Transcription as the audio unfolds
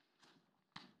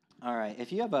All right,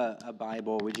 if you have a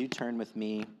Bible, would you turn with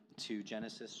me to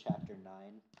Genesis chapter 9?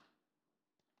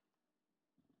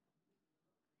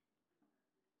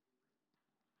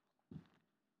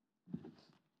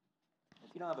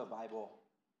 If you don't have a Bible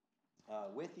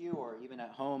with you or even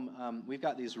at home, we've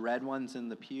got these red ones in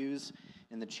the pews,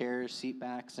 in the chairs, seat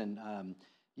backs, and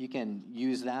you can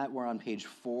use that. We're on page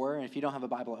 4. And if you don't have a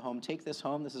Bible at home, take this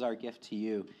home. This is our gift to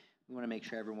you. We want to make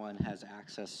sure everyone has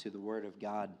access to the Word of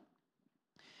God.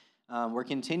 We're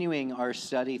continuing our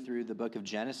study through the book of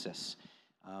Genesis,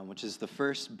 which is the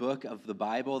first book of the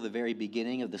Bible, the very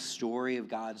beginning of the story of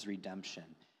God's redemption.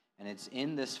 And it's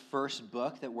in this first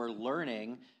book that we're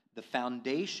learning the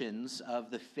foundations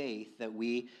of the faith that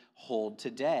we hold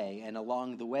today. And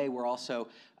along the way, we're also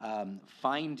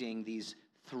finding these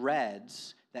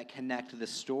threads that connect the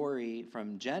story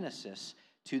from Genesis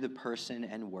to the person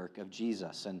and work of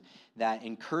Jesus. And that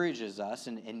encourages us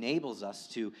and enables us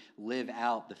to live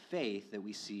out the faith that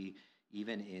we see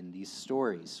even in these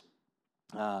stories.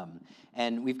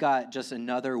 And we've got just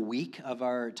another week of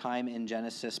our time in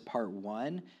Genesis part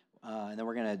 1. And then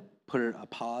we're going to put a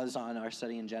pause on our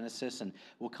study in Genesis, and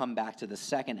we'll come back to the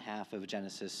second half of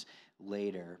Genesis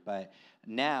later. But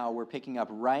now we're picking up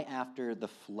right after the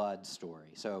flood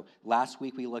story. So last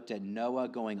week we looked at Noah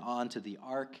going on to the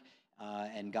ark,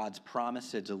 and God's promise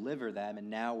to deliver them. And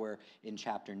now we're in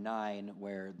chapter 9,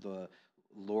 where the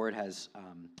Lord has,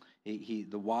 the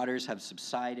waters have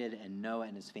subsided, and Noah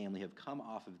and his family have come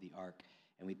off of the ark.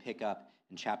 And we pick up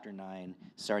in chapter 9,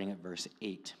 starting at verse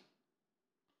 8.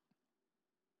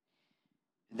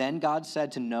 Then God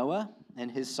said to Noah and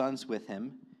his sons with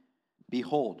him,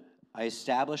 "Behold, I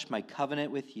establish my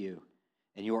covenant with you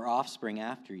and your offspring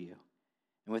after you,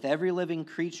 and with every living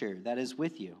creature that is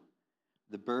with you,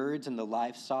 the birds and the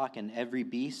livestock and every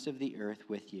beast of the earth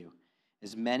with you,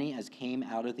 as many as came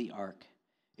out of the ark.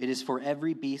 It is for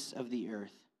every beast of the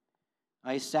earth.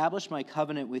 I establish my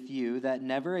covenant with you that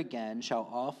never again shall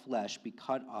all flesh be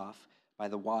cut off by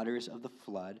the waters of the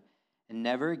flood, and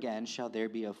never again shall there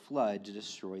be a flood to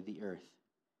destroy the earth."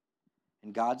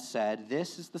 And God said,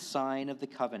 "This is the sign of the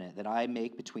covenant that I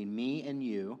make between me and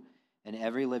you and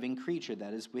every living creature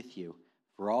that is with you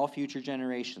for all future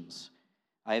generations.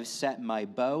 I have set my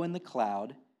bow in the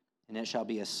cloud, and it shall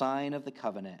be a sign of the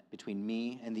covenant between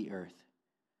me and the earth.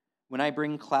 When I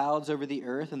bring clouds over the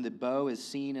earth and the bow is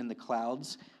seen in the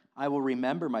clouds, I will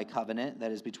remember my covenant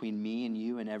that is between me and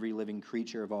you and every living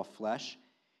creature of all flesh,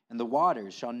 and the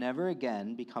waters shall never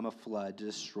again become a flood to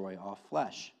destroy all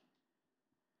flesh.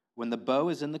 When the bow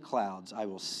is in the clouds, I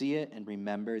will see it and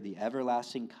remember the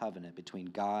everlasting covenant between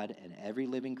God and every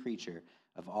living creature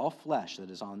of all flesh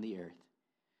that is on the earth."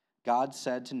 God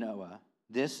said to Noah,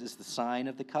 "This is the sign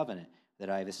of the covenant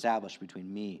that I have established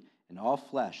between me and all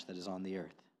flesh that is on the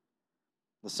earth."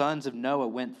 The sons of Noah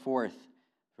went forth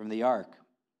from the ark,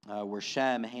 were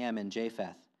Shem, Ham, and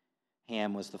Japheth.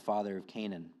 Ham was the father of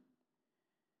Canaan.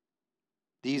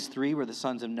 These three were the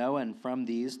sons of Noah, and from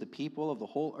these the people of the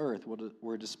whole earth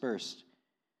were dispersed.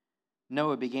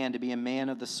 Noah began to be a man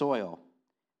of the soil,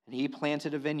 and he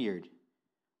planted a vineyard.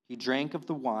 He drank of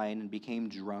the wine and became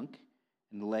drunk,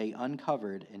 and lay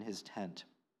uncovered in his tent.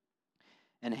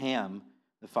 And Ham,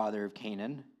 the father of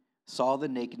Canaan, saw the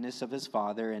nakedness of his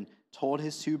father and told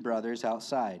his 2 brothers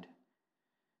outside.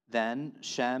 Then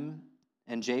Shem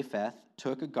and Japheth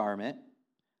took a garment,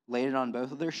 laid it on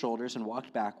both of their shoulders, and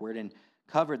walked backward and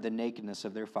covered the nakedness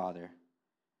of their father.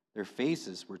 Their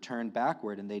faces were turned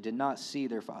backward, and they did not see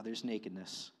their father's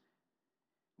nakedness.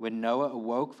 When Noah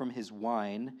awoke from his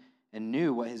wine and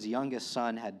knew what his youngest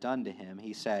son had done to him,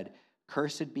 he said,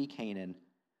 "Cursed be Canaan,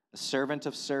 a servant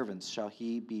of servants shall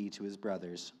he be to his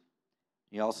brothers."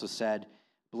 He also said,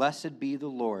 "Blessed be the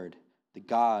Lord, the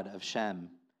God of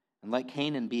Shem, and let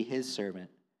Canaan be his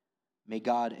servant. May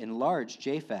God enlarge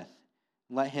Japheth,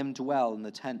 and let him dwell in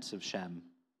the tents of Shem,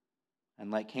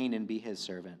 and let Canaan be his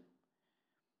servant."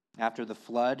 After the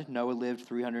flood, Noah lived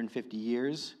 350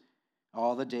 years.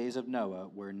 All the days of Noah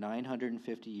were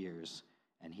 950 years,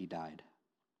 and he died.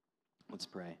 Let's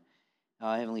pray.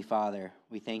 Heavenly Father,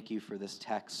 we thank you for this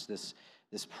text, this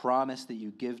promise that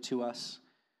you give to us.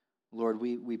 Lord,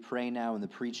 we pray now in the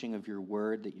preaching of your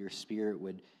word that your Spirit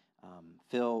would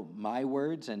fill my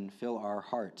words and fill our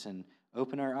hearts and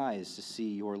open our eyes to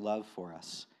see your love for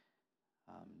us,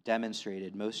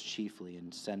 demonstrated most chiefly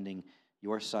in sending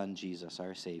your Son, Jesus,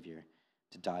 our Savior,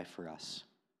 to die for us.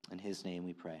 In his name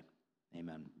we pray.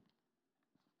 Amen.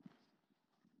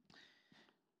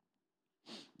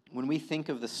 When we think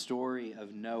of the story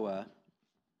of Noah,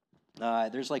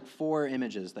 there's like 4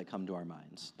 images that come to our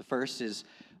minds. The first is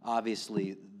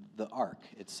obviously the ark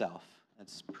itself.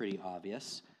 That's pretty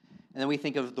obvious. And then we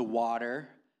think of the water,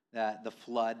 the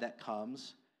flood that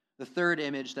comes. The third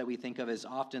image that we think of is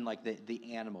often like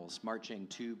the animals marching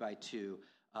 2 by 2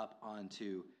 up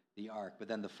onto the ark. But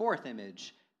then the fourth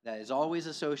image that is always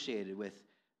associated with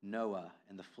Noah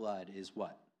and the flood is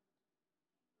what?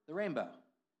 The rainbow.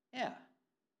 Yeah.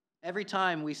 Every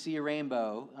time we see a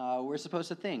rainbow, we're supposed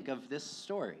to think of this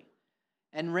story.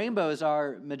 And rainbows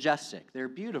are majestic. They're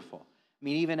beautiful. I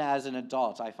mean, even as an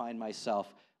adult, I find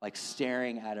myself like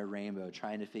staring at a rainbow,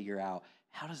 trying to figure out,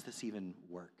 how does this even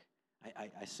work?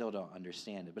 I still don't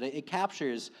understand it. But it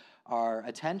captures our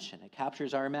attention. It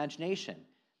captures our imagination.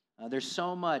 There's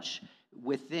so much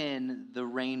within the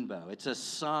rainbow. It's a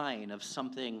sign of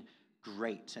something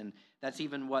great. And that's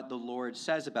even what the Lord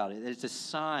says about it. It's a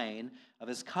sign of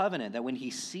his covenant, that when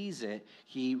he sees it,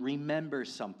 he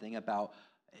remembers something about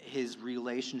his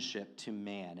relationship to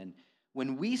man. And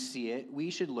when we see it, we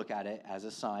should look at it as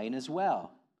a sign as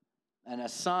well. And a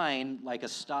sign, like a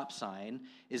stop sign,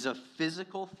 is a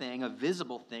physical thing, a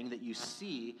visible thing that you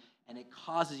see, and it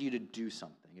causes you to do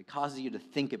something. It causes you to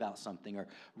think about something or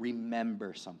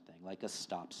remember something, like a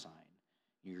stop sign.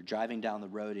 You're driving down the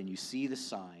road and you see the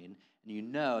sign, and you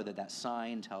know that that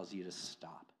sign tells you to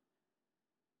stop.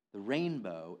 The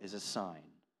rainbow is a sign.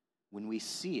 When we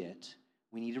see it,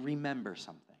 we need to remember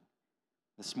something.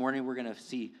 This morning we're going to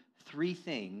see 3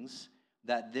 things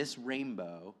that this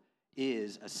rainbow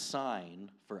is a sign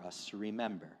for us to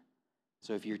remember.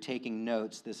 So if you're taking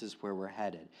notes, this is where we're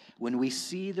headed. When we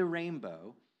see the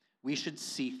rainbow, we should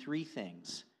see 3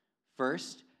 things.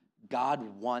 First, God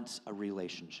wants a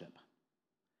relationship.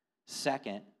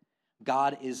 Second,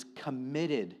 God is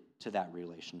committed to that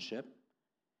relationship.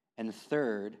 And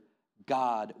third,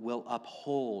 God will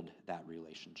uphold that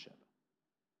relationship.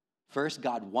 First,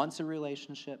 God wants a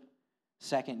relationship.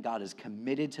 Second, God is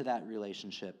committed to that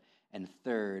relationship. And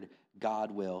third,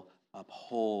 God will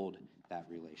uphold that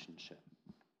relationship.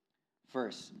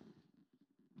 First,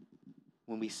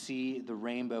 when we see the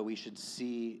rainbow, we should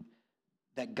see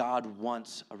that God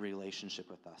wants a relationship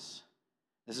with us.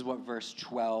 This is what verse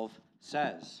 12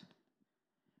 says.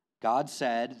 God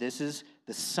said, "This is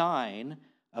the sign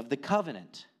of the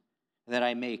covenant that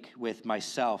I make with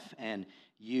myself and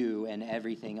you and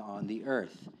everything on the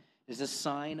earth." It is a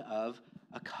sign of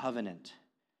a covenant.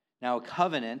 Now, a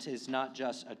covenant is not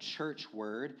just a church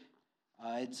word.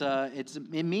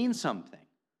 It means something.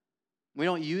 We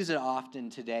don't use it often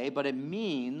today, but it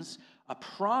means a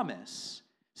promise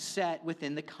set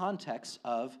within the context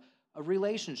of a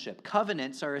relationship.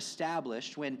 Covenants are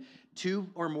established when 2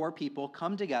 or more people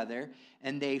come together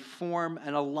and they form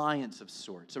an alliance of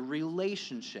sorts, a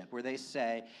relationship where they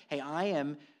say, hey, I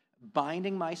am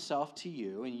binding myself to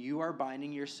you and you are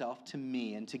binding yourself to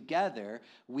me. And together,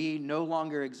 we no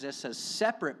longer exist as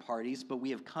separate parties, but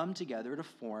we have come together to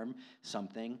form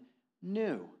something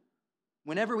new.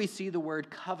 Whenever we see the word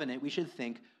covenant, we should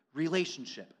think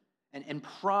relationship and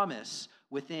promise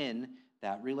within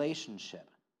that relationship.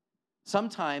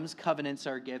 Sometimes covenants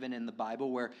are given in the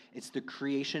Bible where it's the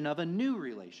creation of a new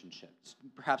relationship.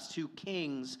 Perhaps 2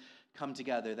 kings come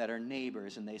together that are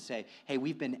neighbors and they say, hey,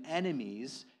 we've been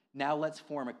enemies, now let's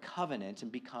form a covenant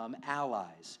and become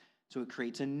allies. So it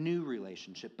creates a new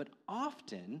relationship. But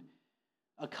often,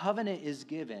 a covenant is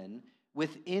given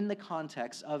within the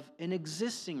context of an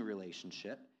existing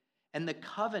relationship, and the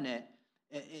covenant,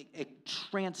 it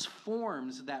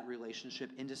transforms that relationship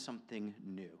into something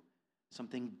new,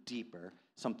 something deeper,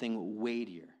 something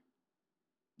weightier.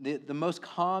 The most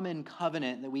common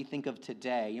covenant that we think of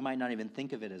today, you might not even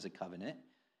think of it as a covenant,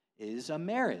 is a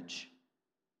marriage.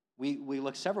 We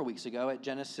looked several weeks ago at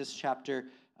Genesis chapter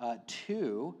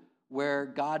 2, where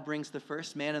God brings the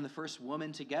first man and the first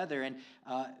woman together, and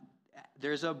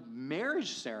there's a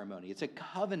marriage ceremony. It's a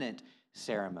covenant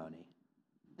ceremony.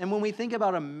 And when we think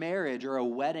about a marriage or a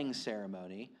wedding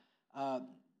ceremony,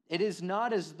 it is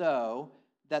not as though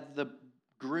that the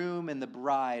groom and the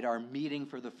bride are meeting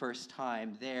for the first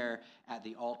time there at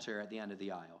the altar at the end of the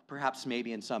aisle. Perhaps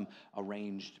maybe in some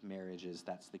arranged marriages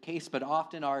that's the case, but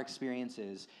often our experience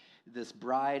is this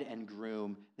bride and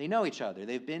groom, they know each other.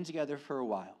 They've been together for a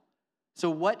while. So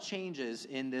what changes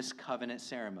in this covenant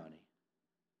ceremony?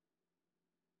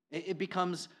 It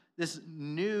becomes this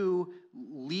new,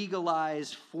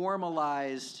 legalized,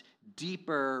 formalized,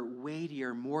 deeper,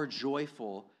 weightier, more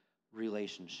joyful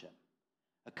relationship.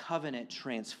 A covenant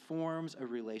transforms a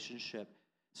relationship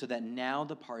so that now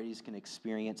the parties can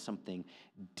experience something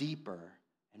deeper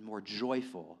and more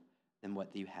joyful than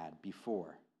what you had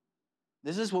before.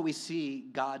 This is what we see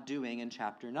God doing in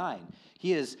chapter 9.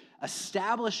 He is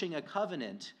establishing a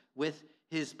covenant with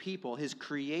his people, his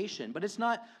creation, but it's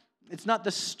not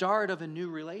the start of a new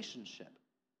relationship.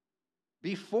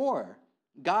 Before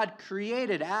God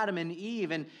created Adam and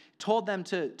Eve and told them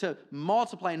to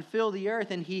multiply and fill the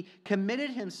earth, and he committed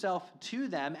himself to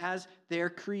them as their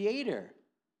creator.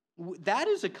 That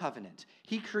is a covenant.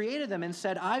 He created them and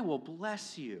said, I will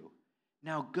bless you.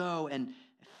 Now go and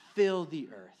fill the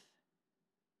earth.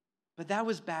 But that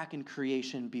was back in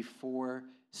creation before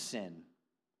sin.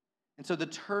 And so the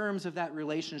terms of that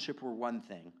relationship were one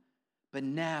thing. But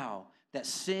now that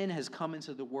sin has come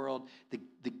into the world,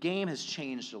 the game has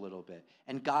changed a little bit.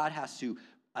 And God has to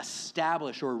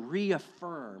establish or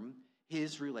reaffirm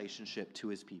his relationship to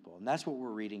his people. And that's what we're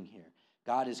reading here.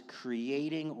 God is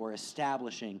creating or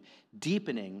establishing,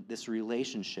 deepening this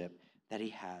relationship that he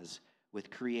has with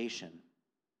creation.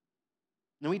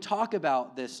 And we talk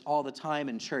about this all the time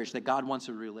in church, that God wants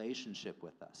a relationship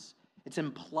with us. It's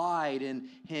implied in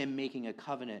him making a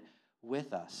covenant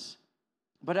with us.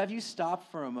 But have you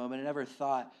stopped for a moment and ever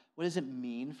thought, what does it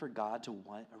mean for God to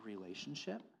want a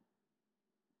relationship?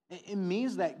 It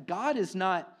means that God is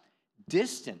not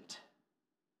distant.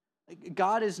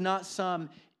 God is not some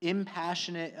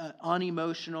impassionate,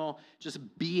 unemotional, just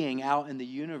being out in the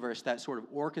universe that sort of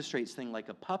orchestrates things like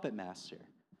a puppet master.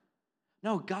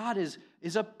 No, God is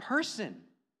a person.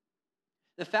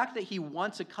 The fact that he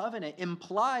wants a covenant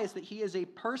implies that he is a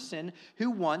person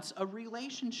who wants a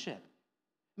relationship.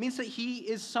 It means that he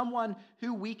is someone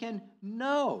who we can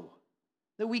know,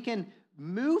 that we can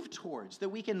move towards, that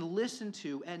we can listen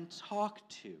to and talk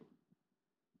to.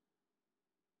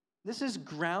 This is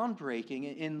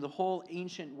groundbreaking in the whole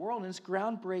ancient world, and it's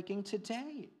groundbreaking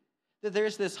today. That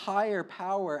there's this higher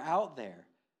power out there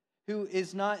who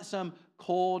is not some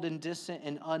cold and distant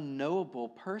and unknowable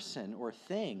person or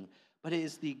thing, but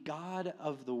is the God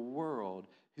of the world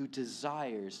who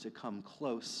desires to come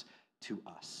close to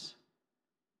us.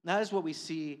 And that is what we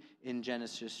see in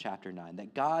Genesis chapter 9,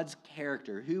 that God's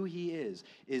character, who he is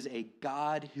a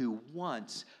God who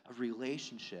wants a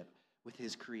relationship with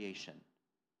his creation.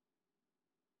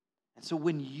 And so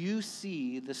when you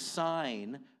see the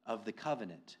sign of the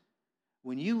covenant,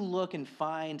 when you look and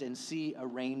find and see a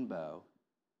rainbow,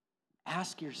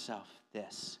 ask yourself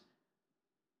this: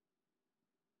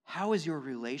 how is your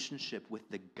relationship with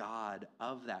the God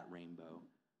of that rainbow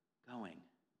going?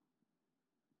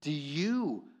 Do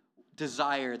you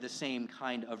desire the same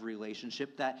kind of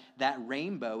relationship that that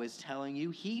rainbow is telling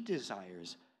you he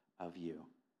desires of you?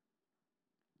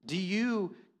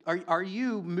 Are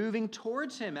you moving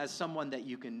towards him as someone that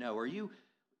you can know? Are you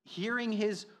hearing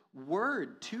his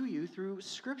word to you through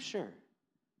Scripture?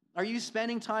 Are you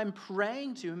spending time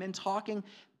praying to him and talking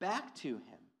back to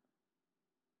him?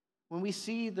 When we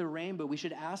see the rainbow, we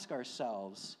should ask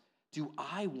ourselves, do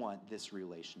I want this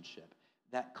relationship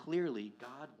that clearly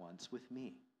God wants with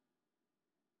me?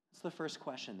 That's the first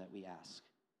question that we ask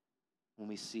when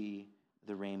we see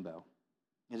the rainbow.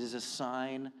 It is a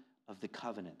sign of the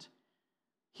covenant.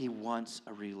 He wants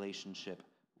a relationship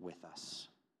with us.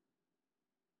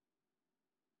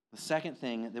 The second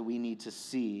thing that we need to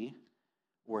see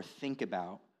or think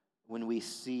about when we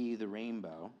see the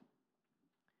rainbow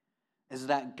is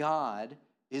that God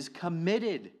is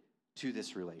committed to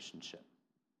this relationship.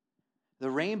 The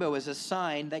rainbow is a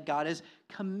sign that God is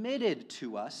committed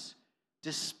to us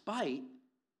despite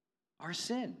our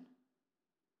sin.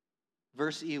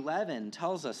 Verse 11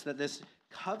 tells us that this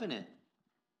covenant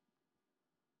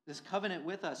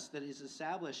with us that is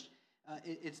established,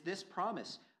 it's this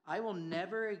promise: I will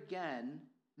never again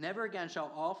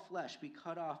shall all flesh be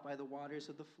cut off by the waters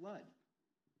of the flood.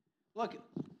 Look,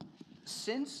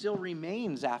 sin still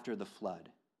remains after the flood.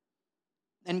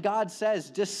 And God says,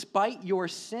 despite your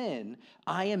sin,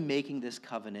 I am making this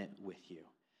covenant with you.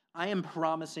 I am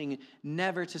promising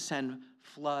never to send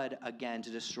flood again to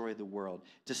destroy the world,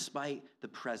 despite the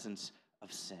presence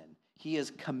of sin. He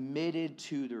is committed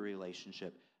to the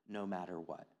relationship no matter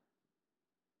what.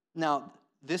 Now,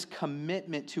 this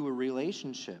commitment to a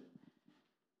relationship,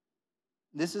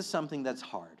 this is something that's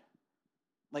hard.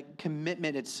 Like,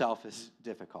 commitment itself is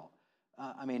difficult.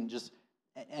 Just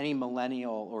any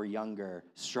millennial or younger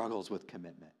struggles with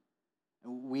commitment.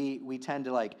 We tend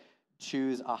to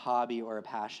choose a hobby or a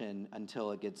passion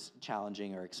until it gets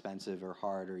challenging or expensive or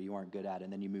hard or you aren't good at it,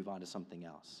 and then you move on to something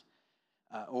else.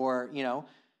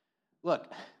 Look,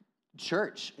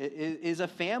 church is a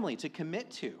family to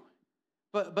commit to.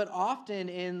 But often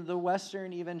in the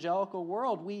Western evangelical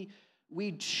world,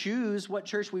 we choose what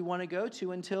church we want to go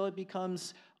to until it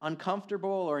becomes uncomfortable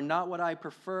or not what I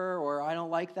prefer, or I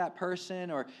don't like that person,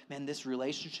 or, man, this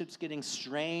relationship's getting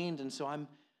strained, and so I'm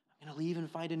going to leave and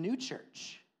find a new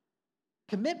church.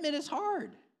 Commitment is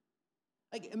hard.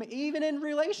 Like, I mean, even in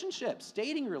relationships,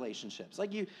 dating relationships.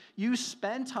 Like, you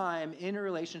spend time in a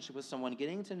relationship with someone,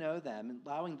 getting to know them,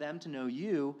 allowing them to know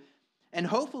you, and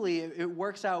hopefully it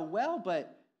works out well,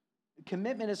 but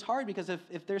commitment is hard because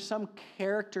if there's some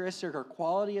characteristic or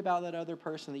quality about that other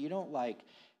person that you don't like,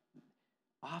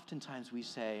 oftentimes we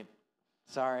say,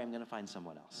 sorry, I'm going to find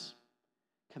someone else.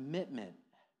 Commitment,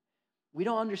 we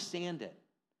don't understand it.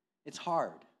 It's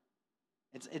hard.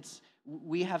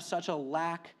 We have such a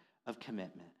lack of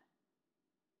commitment.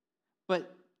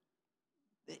 But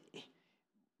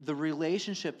the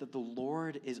relationship that the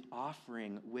Lord is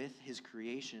offering with his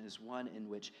creation is one in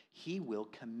which he will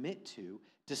commit to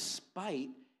despite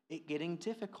it getting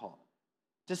difficult,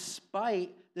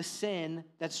 despite the sin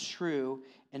that's true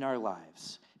in our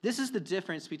lives. This is the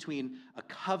difference between a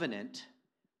covenant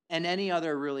and any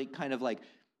other really kind of like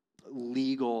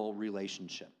legal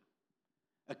relationship.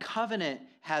 A covenant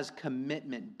has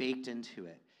commitment baked into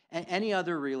it. And any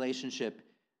other relationship,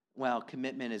 well,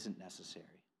 commitment isn't necessary.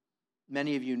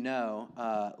 Many of you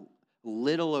know,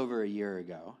 little over a year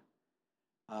ago,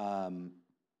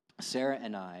 Sarah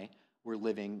and I were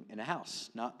living in a house,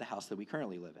 not the house that we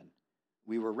currently live in.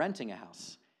 We were renting a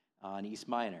house on East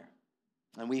Minor.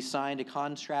 And we signed a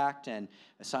contract and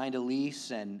signed a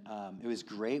lease, and it was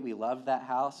great. We loved that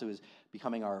house. It was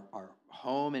becoming our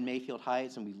home in Mayfield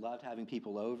Heights, and we loved having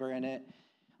people over in it.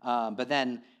 But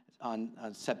then on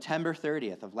September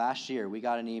 30th of last year, we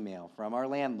got an email from our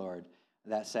landlord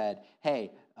that said,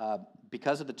 hey,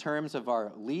 because of the terms of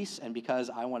our lease and because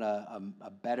I want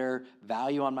a better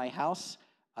value on my house,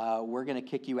 we're going to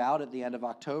kick you out at the end of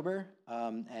October,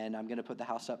 and I'm going to put the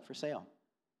house up for sale.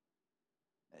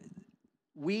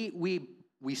 We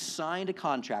signed a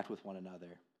contract with one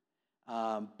another,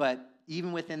 but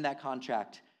even within that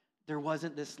contract, there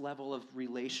wasn't this level of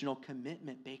relational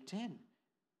commitment baked in.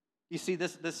 You see,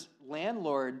 this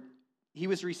landlord, he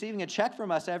was receiving a check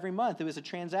from us every month. It was a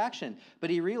transaction, but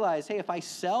he realized, hey, if I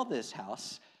sell this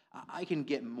house, I can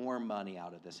get more money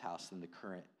out of this house than the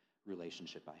current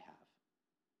relationship I have.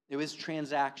 It was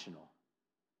transactional.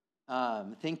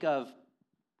 Think of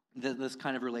this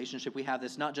kind of relationship we have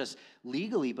that's not just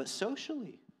legally, but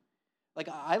socially. Like,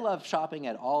 I love shopping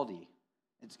at Aldi.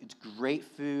 It's great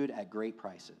food at great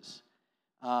prices.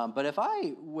 But if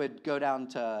I would go down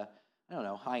to, I don't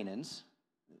know, Heinen's,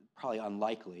 probably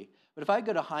unlikely, but if I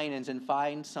go to Heinen's and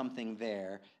find something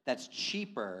there that's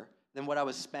cheaper than what I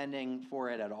was spending for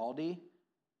it at Aldi,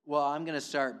 well, I'm going to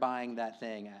start buying that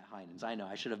thing at Heinen's. I know,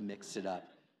 I should have mixed it up.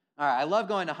 All right, I love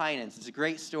going to Heinen's. It's a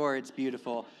great store. It's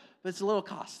beautiful. But it's a little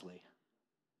costly.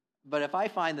 But if I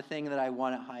find the thing that I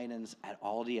want at Heinen's at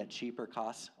Aldi at cheaper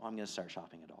costs, well, I'm going to start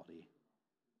shopping at Aldi.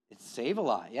 It save a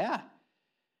lot, yeah.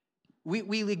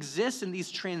 We exist in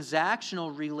these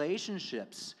transactional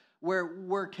relationships where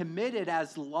we're committed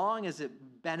as long as it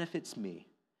benefits me.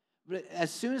 But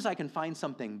as soon as I can find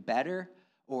something better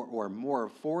or more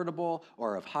affordable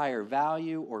or of higher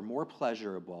value or more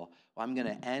pleasurable, well, I'm going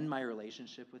to end my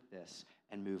relationship with this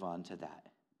and move on to that.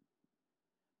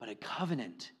 But a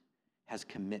covenant has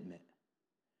commitment.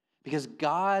 Because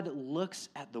God looks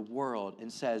at the world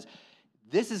and says,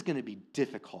 this is going to be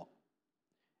difficult.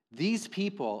 These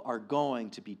people are going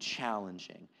to be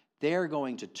challenging. They're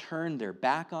going to turn their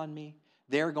back on me.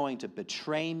 They're going to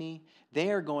betray me.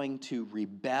 They are going to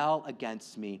rebel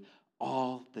against me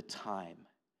all the time.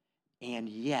 And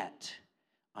yet,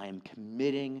 I am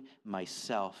committing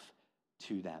myself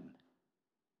to them.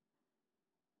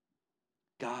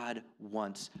 God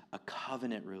wants a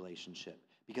covenant relationship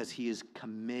because he is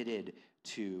committed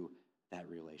to that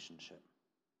relationship.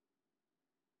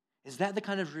 Is that the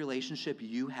kind of relationship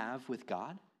you have with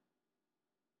God?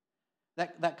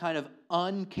 That kind of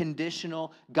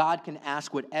unconditional, God can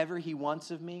ask whatever he wants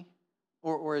of me?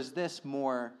 Or is this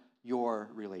more your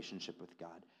relationship with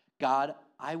God? God,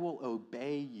 I will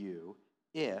obey you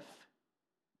if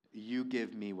you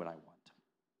give me what I want.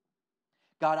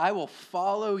 God, I will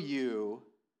follow you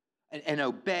and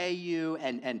obey you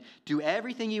and do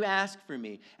everything you ask for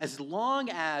me as long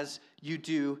as you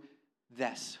do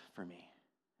this for me.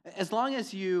 As long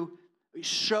as you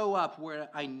show up where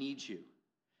I need you.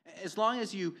 As long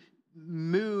as you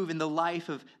move in the life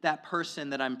of that person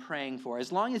that I'm praying for.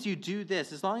 As long as you do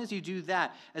this, as long as you do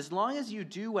that, as long as you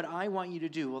do what I want you to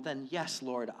do, well then, yes,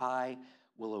 Lord, I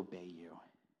will obey you.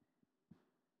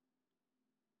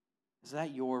 Is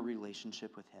that your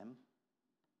relationship with him?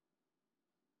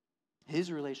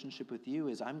 His relationship with you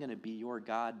is, I'm going to be your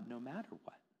God no matter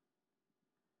what.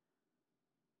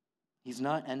 He's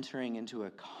not entering into a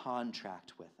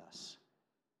contract with us.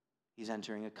 He's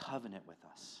entering a covenant with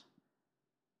us.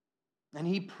 And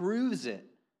he proves it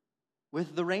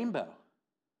with the rainbow.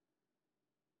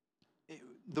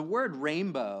 The word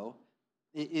rainbow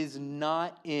is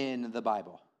not in the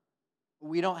Bible.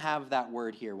 We don't have that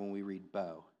word here when we read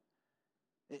bow.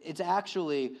 It's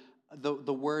actually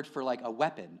the word for like a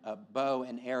weapon, a bow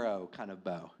and arrow kind of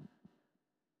bow.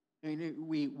 I mean,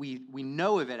 we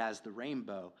know of it as the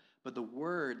rainbow, but the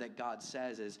word that God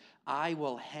says is, I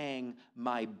will hang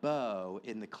my bow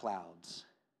in the clouds.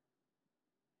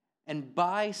 And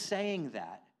by saying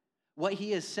that, what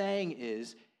he is saying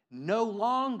is, no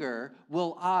longer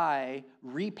will I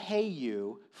repay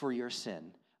you for your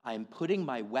sin. I'm putting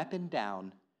my weapon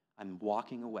down. I'm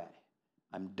walking away.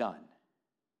 I'm done.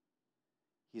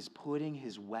 He's putting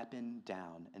his weapon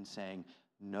down and saying,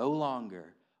 no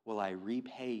longer will I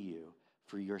repay you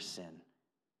for your sin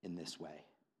in this way.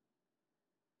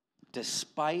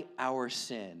 Despite our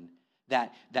sin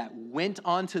that went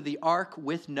onto the ark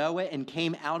with Noah and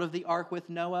came out of the ark with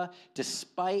Noah,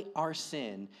 despite our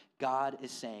sin, God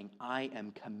is saying, I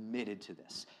am committed to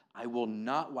this. I will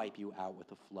not wipe you out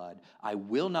with a flood. I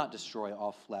will not destroy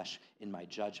all flesh in my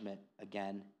judgment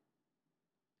again.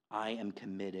 I am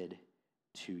committed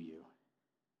to you.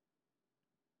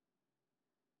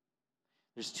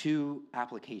 There's two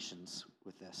applications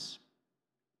with this.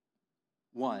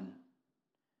 One,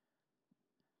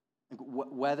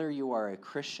 whether you are a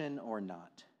Christian or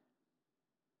not,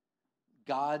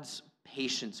 God's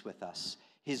patience with us,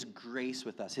 his grace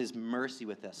with us, his mercy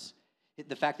with us,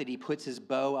 the fact that he puts his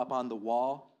bow up on the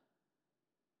wall,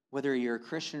 whether you're a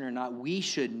Christian or not, we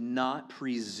should not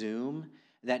presume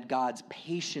that God's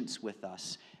patience with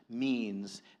us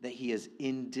means that he is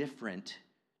indifferent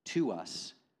to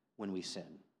us when we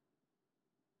sin.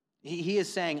 He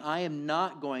is saying, I am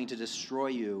not going to destroy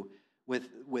you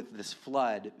with this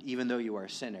flood, even though you are a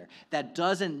sinner. That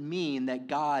doesn't mean that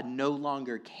God no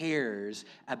longer cares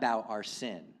about our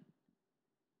sin.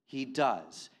 He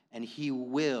does, and he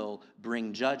will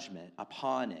bring judgment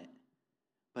upon it.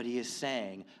 But he is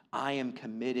saying, I am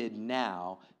committed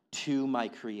now to my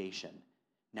creation.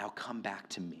 Now come back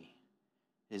to me.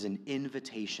 It is an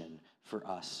invitation for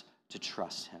us to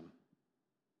trust him.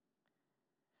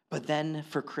 But then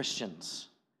for Christians,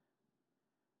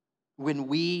 when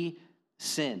we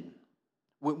sin,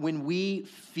 when we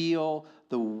feel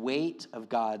the weight of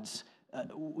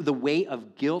the weight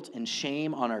of guilt and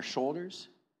shame on our shoulders,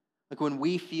 like when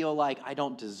we feel like I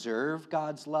don't deserve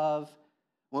God's love,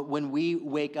 when we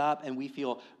wake up and we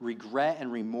feel regret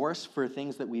and remorse for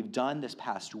things that we've done this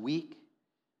past week,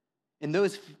 in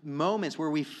those moments where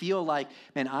we feel like,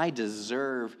 man, I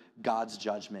deserve God's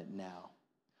judgment now.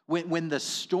 When the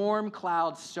storm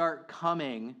clouds start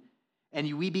coming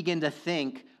and we begin to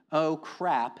think, oh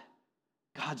crap,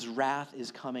 God's wrath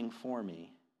is coming for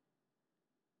me.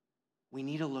 We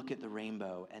need to look at the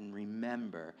rainbow and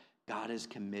remember God is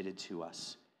committed to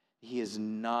us. He is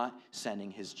not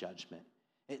sending his judgment.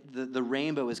 The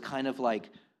rainbow is kind of like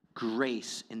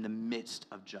grace in the midst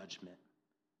of judgment.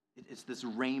 It's this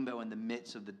rainbow in the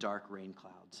midst of the dark rain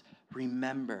clouds.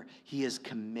 Remember, he is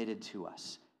committed to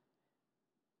us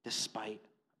despite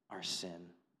our sin.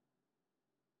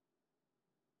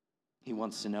 He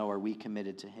wants to know, are we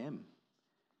committed to him?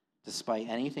 Despite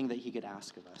anything that he could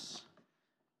ask of us,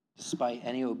 despite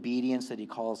any obedience that he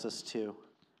calls us to,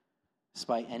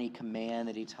 despite any command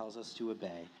that he tells us to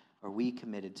obey, are we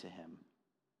committed to him?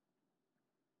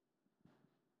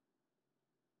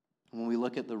 When we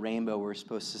look at the rainbow, we're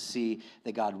supposed to see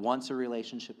that God wants a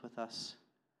relationship with us,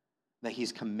 that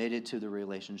he's committed to the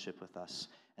relationship with us.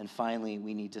 And finally,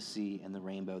 we need to see in the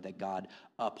rainbow that God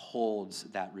upholds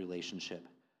that relationship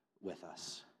with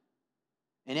us.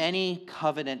 In any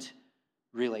covenant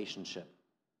relationship,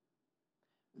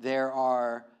 there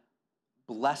are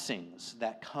blessings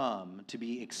that come to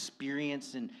be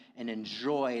experienced and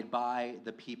enjoyed by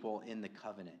the people in the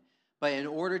covenant. But in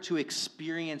order to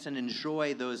experience and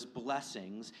enjoy those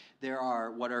blessings, there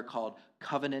are what are called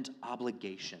covenant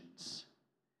obligations.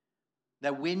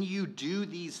 That when you do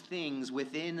these things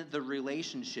within the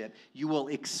relationship, you will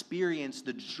experience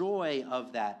the joy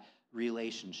of that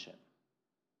relationship.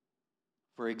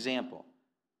 For example,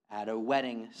 at a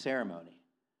wedding ceremony,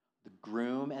 the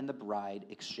groom and the bride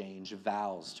exchange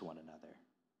vows to one another.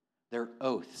 They're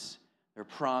oaths, they're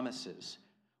promises,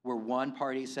 where one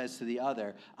party says to the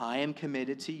other, I am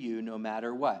committed to you no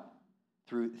matter what,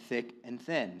 through thick and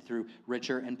thin, through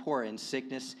richer and poorer, in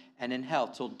sickness and in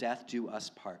health, till death do us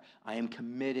part. I am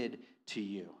committed to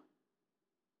you.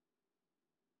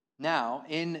 Now,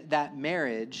 in that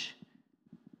marriage,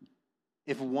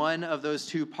 if one of those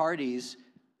two parties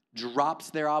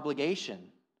drops their obligation,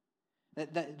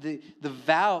 the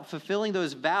vow, fulfilling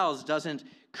those vows doesn't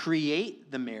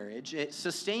create the marriage, it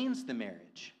sustains the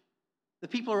marriage. The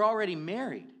people are already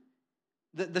married.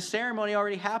 The ceremony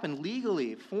already happened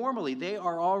legally, formally. They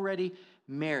are already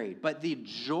married. But the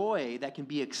joy that can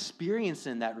be experienced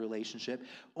in that relationship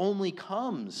only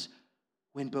comes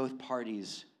when both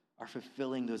parties are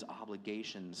fulfilling those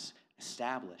obligations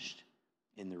established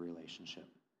in the relationship.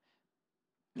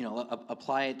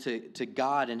 Apply it to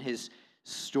God and his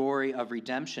story of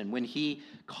redemption. When he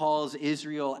calls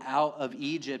Israel out of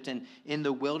Egypt and in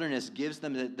the wilderness gives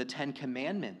them the 10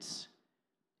 Commandments,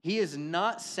 he is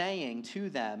not saying to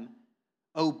them,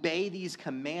 obey these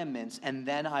commandments and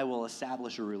then I will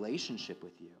establish a relationship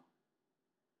with you.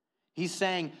 He's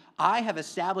saying, I have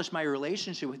established my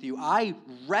relationship with you. I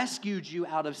rescued you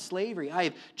out of slavery. I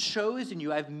have chosen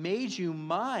you. I've made you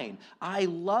mine. I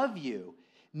love you.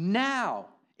 Now,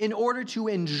 in order to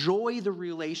enjoy the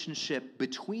relationship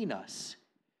between us,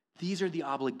 these are the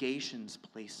obligations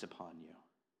placed upon you.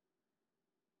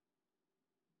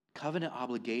 Covenant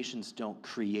obligations don't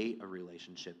create a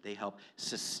relationship. They help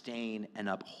sustain and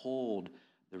uphold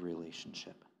the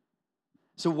relationship.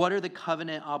 So what are the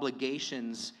covenant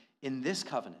obligations in this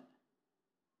covenant?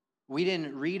 We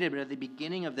didn't read it, but at the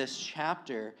beginning of this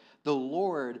chapter, the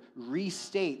Lord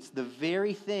restates the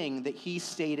very thing that he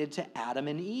stated to Adam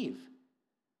and Eve.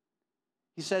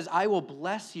 He says, I will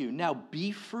bless you. Now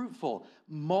be fruitful,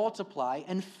 multiply,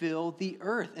 and fill the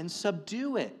earth and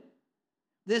subdue it.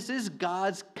 This is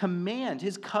God's command,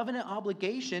 his covenant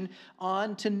obligation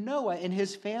on to Noah and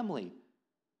his family.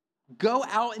 Go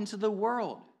out into the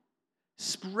world.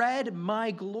 Spread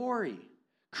my glory.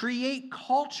 Create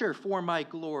culture for my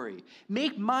glory.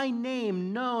 Make my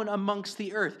name known amongst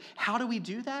the earth. How do we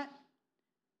do that?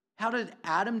 How did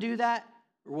Adam do that?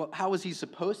 How was he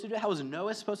supposed to do it? How was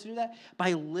Noah supposed to do that?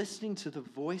 By listening to the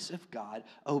voice of God,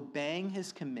 obeying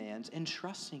his commands, and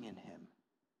trusting in him.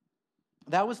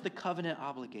 That was the covenant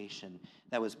obligation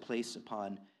that was placed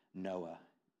upon Noah.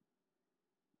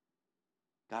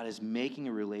 God is making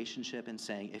a relationship and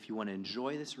saying, if you want to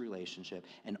enjoy this relationship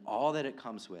and all that it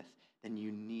comes with, then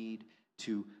you need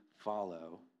to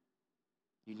follow.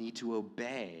 You need to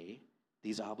obey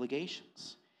these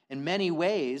obligations. In many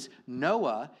ways,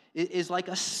 Noah is like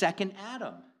a second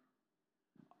Adam.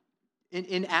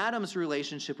 In Adam's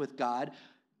relationship with God,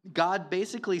 God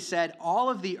basically said, all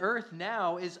of the earth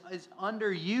now is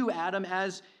under you, Adam,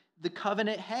 as the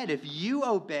covenant head. If you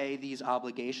obey these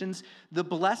obligations, the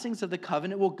blessings of the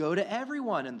covenant will go to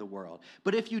everyone in the world.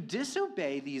 But if you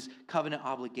disobey these covenant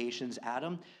obligations,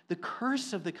 Adam, the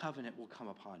curse of the covenant will come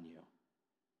upon you.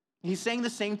 He's saying the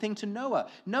same thing to Noah.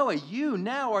 Noah, you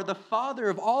now are the father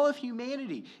of all of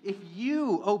humanity. If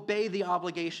you obey the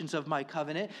obligations of my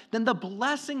covenant, then the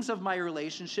blessings of my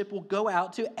relationship will go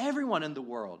out to everyone in the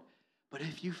world. But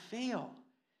if you fail,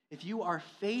 if you are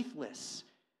faithless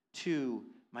to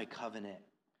my covenant,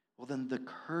 well, then the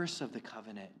curse of the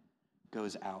covenant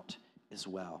goes out as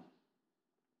well.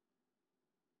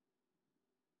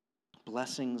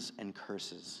 Blessings and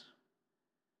curses.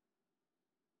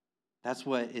 That's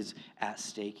what is at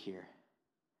stake here.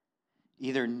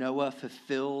 Either Noah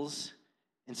fulfills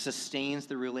and sustains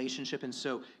the relationship and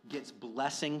so gets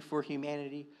blessing for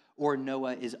humanity, or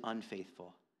Noah is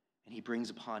unfaithful and he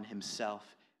brings upon himself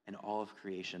and all of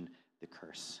creation the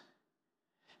curse.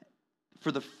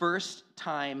 For the first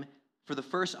time, for the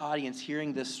first audience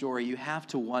hearing this story, you have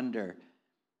to wonder,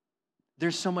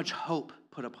 there's so much hope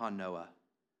put upon Noah.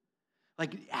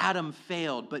 Like Adam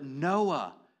failed, but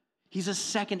Noah, he's a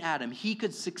second Adam. He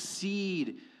could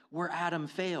succeed where Adam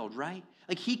failed, right?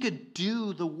 Like he could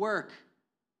do the work.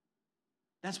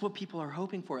 That's what people are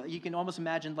hoping for. You can almost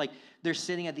imagine like they're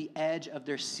sitting at the edge of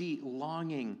their seat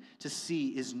longing to see,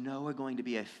 is Noah going to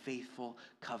be a faithful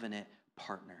covenant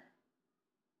partner?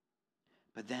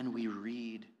 But then we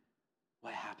read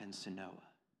what happens to Noah.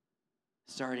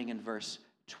 Starting in verse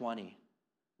 20,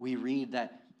 we read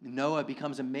that Noah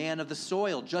becomes a man of the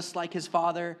soil, just like his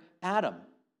father Adam.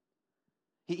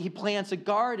 He plants a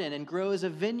garden and grows a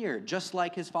vineyard, just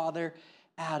like his father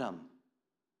Adam.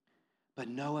 But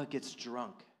Noah gets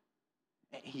drunk.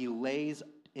 He lays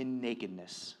in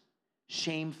nakedness,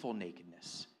 shameful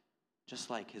nakedness, just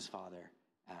like his father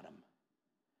Adam.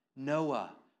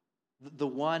 Noah, the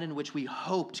one in which we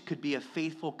hoped could be a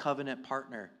faithful covenant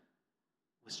partner,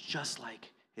 was just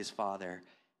like his father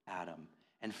Adam.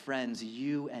 And friends,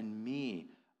 you and me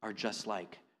are just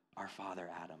like our father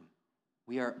Adam.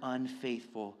 We are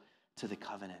unfaithful to the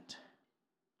covenant.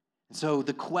 And so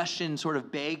the question sort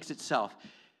of begs itself,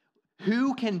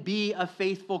 who can be a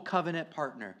faithful covenant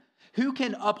partner? Who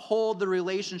can uphold the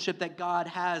relationship that God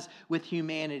has with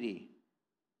humanity?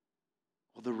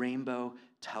 Well, the rainbow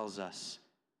tells us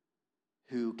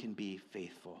who can be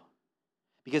faithful.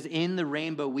 Because in the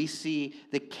rainbow, we see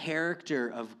the character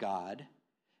of God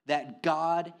that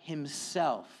God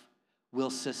himself will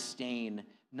sustain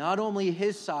not only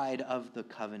his side of the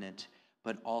covenant,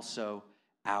 but also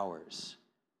ours.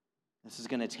 This is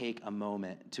going to take a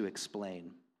moment to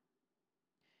explain.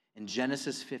 In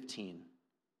Genesis 15,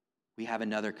 we have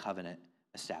another covenant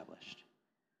established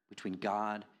between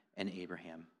God and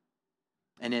Abraham.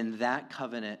 And in that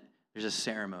covenant, there's a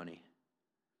ceremony.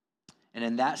 And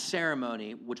in that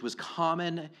ceremony, which was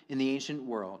common in the ancient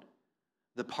world,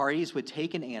 the parties would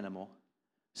take an animal,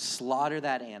 slaughter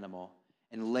that animal,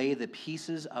 and lay the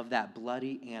pieces of that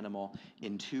bloody animal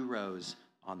in 2 rows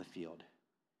on the field.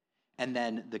 And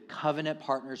then the covenant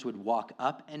partners would walk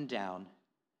up and down,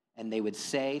 and they would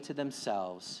say to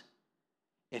themselves,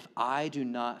 if I do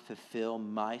not fulfill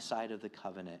my side of the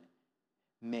covenant,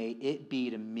 may it be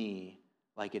to me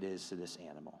like it is to this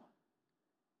animal.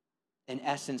 In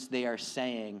essence, they are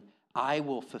saying, I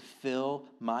will fulfill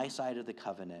my side of the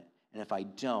covenant, and if I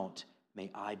don't, may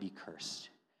I be cursed.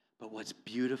 But what's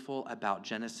beautiful about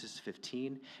Genesis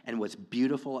 15 and what's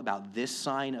beautiful about this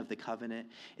sign of the covenant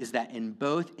is that in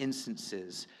both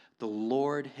instances, the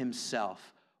Lord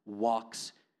himself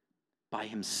walks by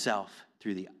himself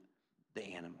through the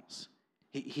animals.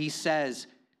 He says,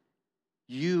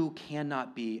 you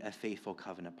cannot be a faithful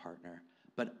covenant partner,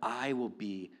 but I will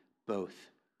be both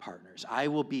partners. I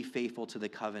will be faithful to the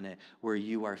covenant where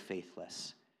you are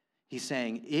faithless. He's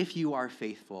saying, if you are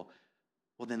faithful,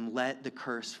 well, then let the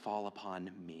curse fall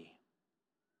upon me.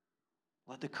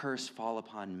 Let the curse fall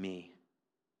upon me.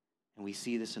 And we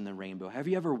see this in the rainbow. Have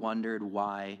you ever wondered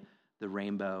why the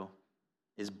rainbow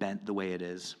is bent the way it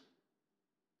is?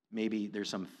 Maybe there's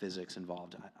some physics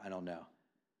involved. I don't know.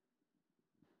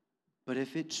 But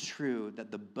if it's true that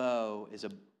the bow is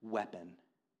a weapon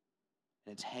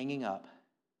and it's hanging up,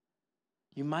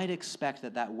 you might expect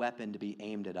that weapon to be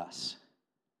aimed at us,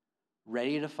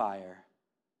 ready to fire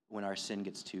when our sin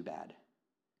gets too bad.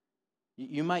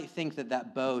 You might think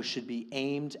that bow should be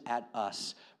aimed at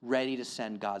us, ready to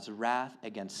send God's wrath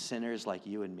against sinners like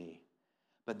you and me.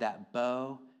 But that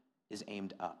bow is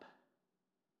aimed up.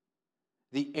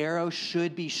 The arrow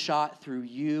should be shot through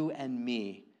you and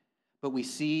me, but we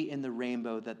see in the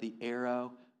rainbow that the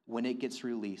arrow, when it gets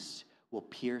released, will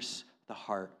pierce the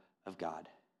heart of God.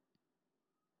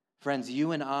 Friends,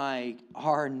 you and I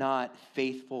are not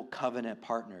faithful covenant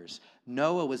partners.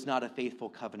 Noah was not a faithful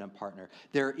covenant partner.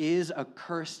 There is a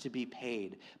curse to be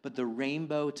paid, but the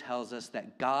rainbow tells us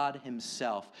that God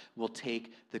himself will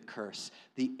take the curse.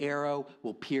 The arrow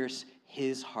will pierce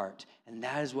his heart, and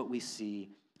that is what we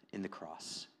see in the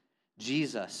cross.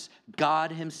 Jesus,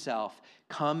 God himself,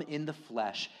 come in the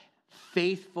flesh,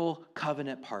 faithful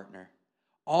covenant partner.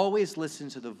 Always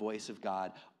listened to the voice of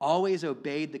God, always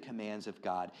obeyed the commands of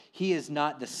God. He is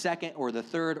not the second or the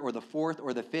third or the fourth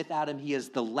or the fifth Adam. He is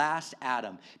the last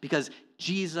Adam because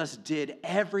Jesus did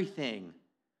everything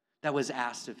that was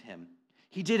asked of him.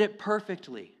 He did it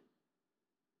perfectly,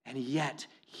 and yet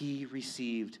he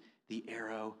received the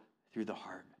arrow through the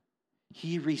heart.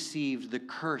 He received the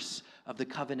curse of the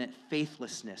covenant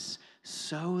faithlessness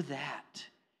so that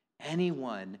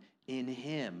anyone in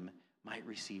him might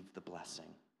receive the blessing.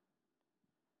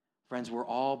 Friends, we're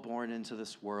all born into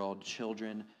this world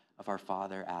children of our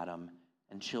father Adam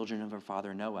and children of our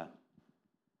father Noah.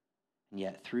 And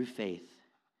yet through faith,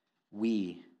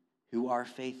 we who are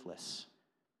faithless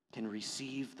can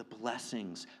receive the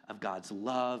blessings of God's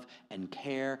love and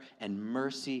care and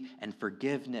mercy and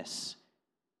forgiveness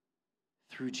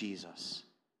through Jesus,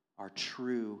 our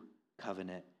true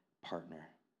covenant partner.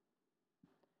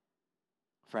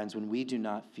 Friends, when we do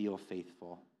not feel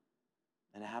faithful,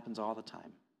 and it happens all the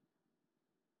time,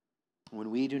 when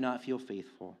we do not feel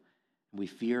faithful and we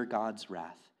fear God's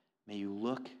wrath, may you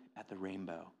look at the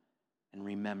rainbow and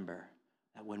remember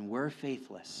that when we're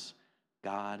faithless,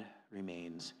 God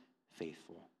remains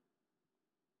faithful.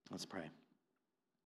 Let's pray.